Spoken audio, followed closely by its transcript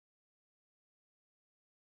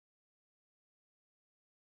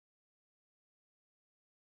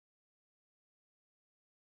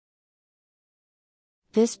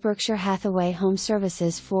This Berkshire Hathaway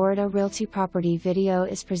HomeServices Florida Realty property video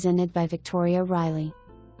is presented by Victoria Reilly.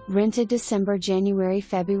 Rented December, January,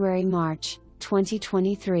 February, March,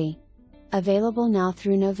 2023. Available now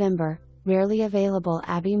through November. Rarely available.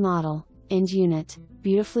 Abbey model, end unit,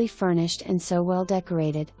 beautifully furnished and so well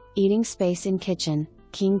decorated. Eating space in kitchen,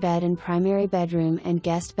 king bed and primary bedroom and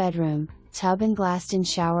guest bedroom, tub and glassed-in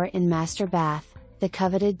shower in master bath. The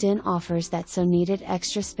coveted den offers that so needed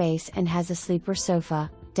extra space and has a sleeper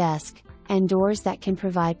sofa, desk, and doors that can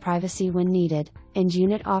provide privacy when needed. End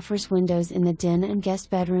unit offers windows in the den and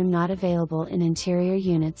guest bedroom not available in interior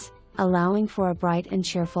units, allowing for a bright and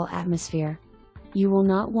cheerful atmosphere. You will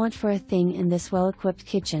not want for a thing in this well-equipped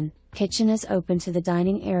kitchen. Kitchen is open to the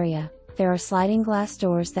dining area. There are sliding glass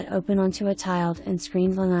doors that open onto a tiled and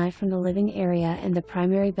screened lanai from the living area and the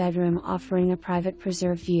primary bedroom, offering a private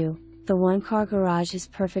preserved view. The one-car garage is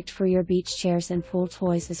perfect for your beach chairs and pool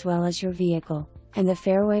toys as well as your vehicle, and the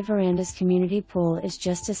Fairway Veranda's community pool is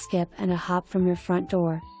just a skip and a hop from your front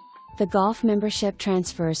door. The golf membership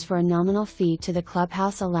transfers for a nominal fee to the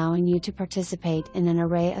clubhouse, allowing you to participate in an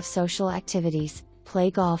array of social activities, play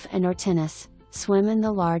golf and or tennis, swim in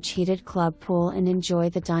the large heated club pool and enjoy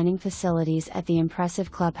the dining facilities at the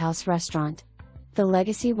impressive clubhouse restaurant. The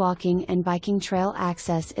Legacy walking and biking trail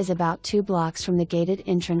access is about 2 blocks from the gated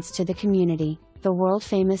entrance to the community. The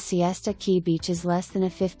world-famous Siesta Key Beach is less than a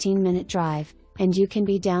 15-minute drive, and you can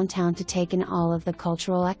be downtown to take in all of the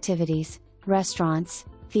cultural activities, restaurants,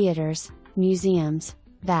 theaters, museums,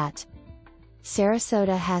 that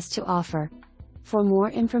Sarasota has to offer. For more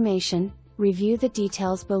information, review the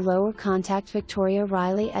details below or contact Victoria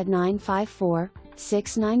Reilly at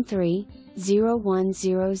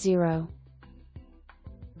 954-693-0100.